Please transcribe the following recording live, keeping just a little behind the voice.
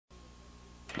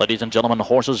Ladies and gentlemen,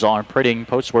 horses are parading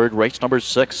postward. Race number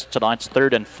 6, tonight's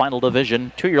third and final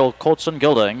division. 2-year-old colts and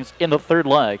geldings in the third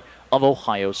leg of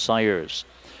Ohio Sires.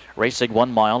 Racing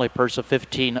 1 mile, a purse of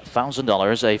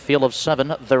 $15,000, a field of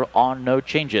 7. There are no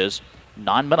changes.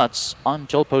 9 minutes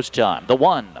until post time. The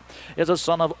 1 is a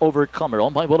son of Overcomer,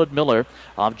 owned by Willard Miller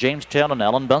of Jamestown and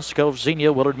Alan Busco,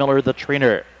 Xenia Willard Miller, the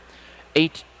trainer.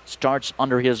 8 starts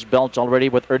under his belt already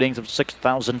with earnings of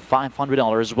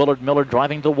 $6,500. Willard Miller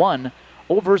driving the 1.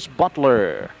 Overs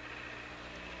Butler.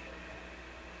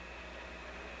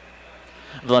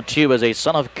 The 2 is a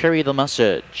son of Carry the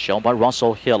Message, shown by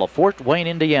Russell Hill of Fort Wayne,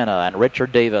 Indiana, and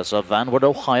Richard Davis of Vanward,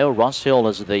 Ohio. Russ Hill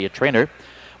is the trainer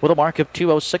with a mark of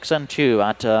 2:06 and 2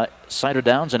 at Cider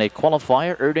Downs in a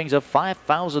qualifier. Earnings of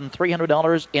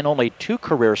 $5,300 in only 2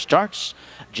 career starts.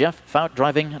 Jeff Fout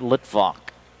driving Litvak.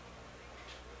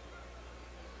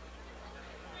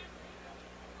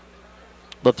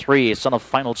 The 3, son of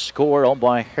Final Score, owned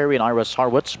by Harry and Iris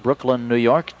Harwitz, Brooklyn, New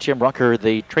York. Tim Rucker,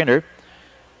 the trainer,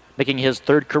 making his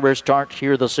 3rd career start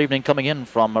here this evening, coming in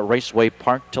from Raceway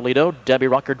Park, Toledo. Debbie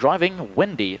Rucker driving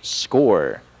Windy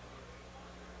Score.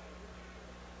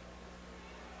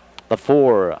 The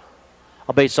 4,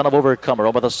 a base son of Overcomer,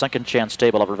 owned by the Second Chance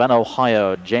stable of Ravenna,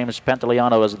 Ohio. James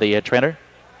Pantaleano is the trainer.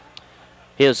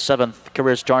 His 7th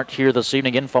career start here this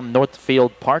evening, in from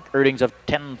Northfield Park. Earnings of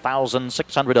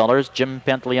 $10,600. Jim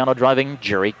Pantaleano driving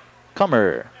Jerry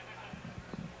Comer.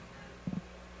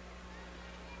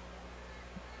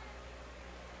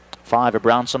 5, a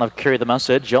brown son of Carry the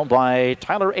Message, owned by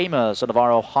Tyler Amos of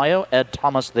our Ohio. Ed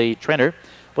Thomas, the trainer,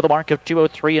 with a mark of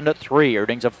 2:03 and 3.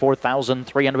 Earnings of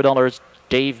 $4,300.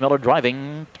 Dave Miller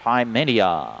driving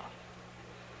TYMANIA.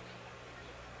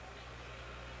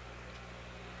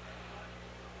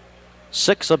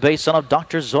 6, a base son of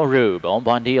Dr. Zorub, owned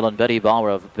by Neil and Betty Bauer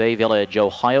of Bay Village,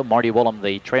 Ohio. Marty Woolham,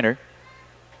 the trainer.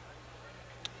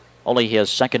 Only his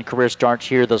 2nd career start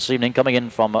here this evening, coming in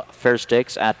from Fair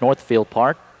Stakes at Northfield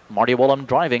Park. Marty Woolham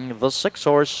driving the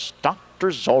 6-horse Dr.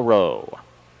 Zorro.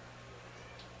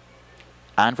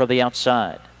 And from the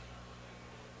outside,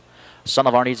 son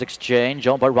of Arnie's Exchange,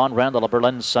 owned by Ron Randall of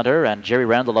Berlin Center and Jerry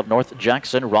Randall of North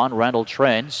Jackson. Ron Randall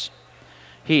trains.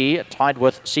 He tied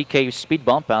with CK Speed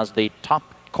Bump as the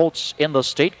top colts in the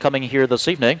state, coming here this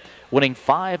evening, winning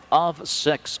 5 of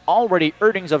 6. Already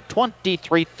earnings of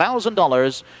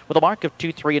 $23,000 with a mark of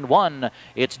 2-3 and 1.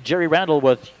 It's Jerry Randall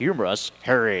with Humorous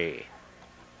Harry.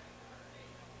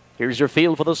 Here's your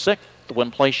field for the 6th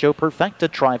Win Play Show Perfecta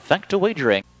Trifecta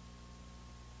Wagering.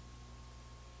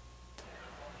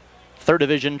 3rd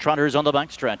Division trotters on the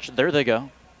backstretch. There they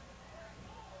go.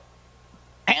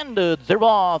 And they're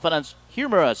off, and it's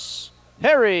Humorous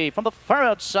Harry from the far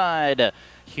outside.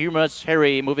 Humorous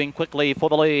Harry moving quickly for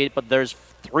the lead, but there's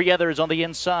 3 others on the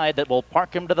inside that will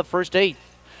park him to the first 8th.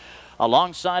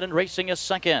 Alongside and racing a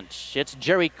 2nd, it's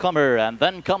Jerry Comer, and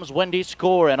then comes Windy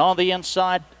Score, and on the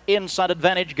inside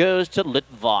advantage goes to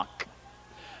Litvak.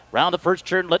 Round the first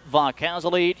turn, Litvak has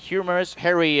the lead. Humorous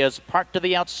Harry is parked to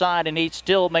the outside, and he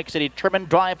still makes a determined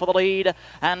drive for the lead.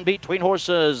 And between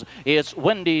horses, it's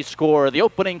Windy Score. The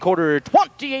opening quarter,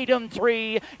 28 and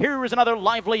 3. Here is another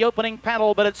lively opening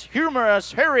panel, but it's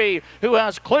Humorous Harry who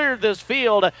has cleared this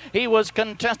field. He was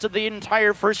contested the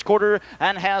entire first quarter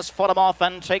and has fought him off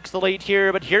and takes the lead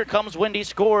here. But here comes Windy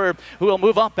Score, who will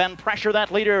move up and pressure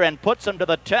that leader and puts him to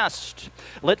the test.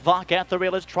 Litvak at the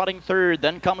rail is trotting 3rd.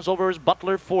 Then comes Overs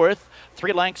Butler 4th.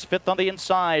 3 lengths 5th on the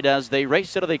inside as they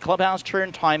race into the clubhouse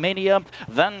turn. TYMANIA.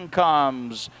 Then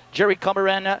comes Jerry Comer,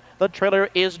 and the trailer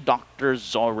is Dr.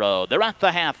 Zorro. They're at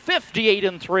the half, 58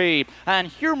 and 3, and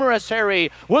Humorous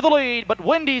Harry with the lead, but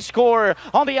Windy Score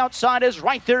on the outside is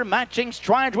right there matching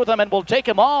strides with him and will take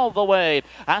him all the way.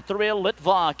 At the rail,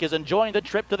 Litvak is enjoying the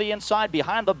trip to the inside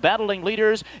behind the battling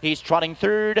leaders. He's trotting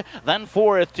 3rd, then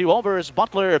 4th to Overs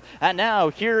Butler, and now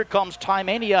here comes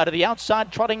TYMANIA to the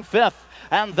outside, trotting 5th.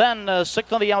 And then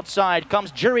 6th on the outside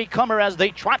comes Jerry Comer as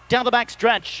they trot down the back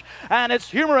stretch. And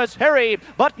it's Humorous Harry,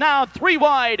 but now 3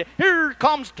 wide. Here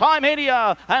comes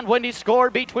TYMANIA and Windy Score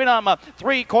between them.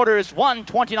 3 quarters,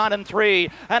 1:29 and 3.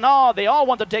 And they all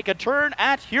want to take a turn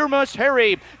at Humorous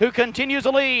Harry, who continues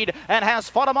the lead and has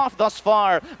fought him off thus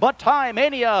far. But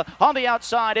TYMANIA on the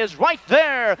outside is right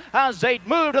there as they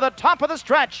move to the top of the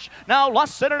stretch. Now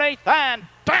less than an 1/8 and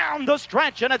down the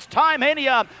stretch, and it's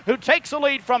TYMANIA who takes the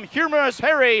lead from Humorous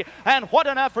Harry. And what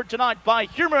an effort tonight by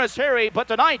Humorous Harry, but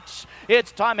tonight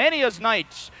it's TYMANIA's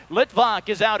night. Litvak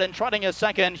is out and trotting a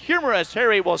 2nd. Humorous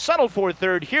Harry will settle for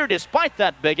 3rd here despite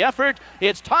that big effort.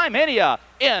 It's TYMANIA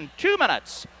in 2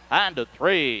 minutes and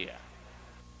 3.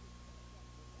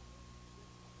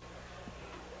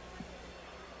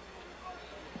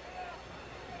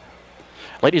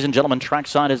 Ladies and gentlemen,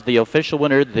 trackside is the official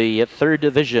winner, the third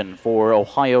division for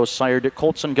Ohio sired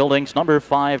colts and geldings, number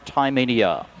 5,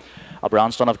 TYMANIA. A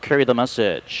brownstone of Carry the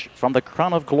Message. From the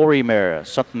Crown of Glory mare,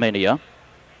 TYMANIA.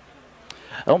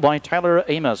 Owned by Tyler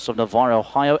Amos of Navarre,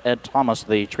 Ohio, Ed Thomas,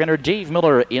 the trainer Dave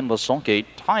Miller in the sulky,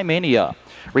 TYMANIA.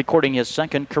 Recording his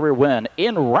second career win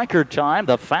in record time,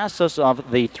 the fastest of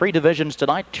the 3 divisions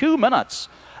tonight, 2 minutes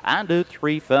and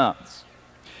 3/5.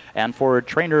 And for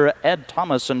trainer Ed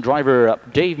Thomas and driver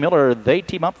Dave Miller, they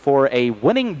team up for a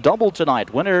winning double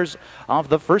tonight. Winners of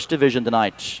the first division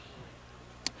tonight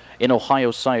in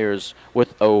Ohio Sires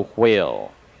with O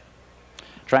Whale.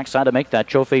 Trackside to make that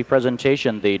trophy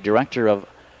presentation, the director of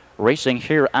racing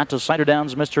here at the Cider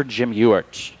Downs, Mr. Jim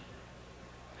Ewart.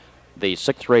 The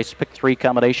 6th race, pick 3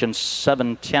 combination,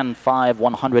 7, 10, 5,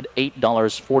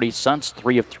 $108.40,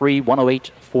 3 of 3,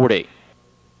 108.40.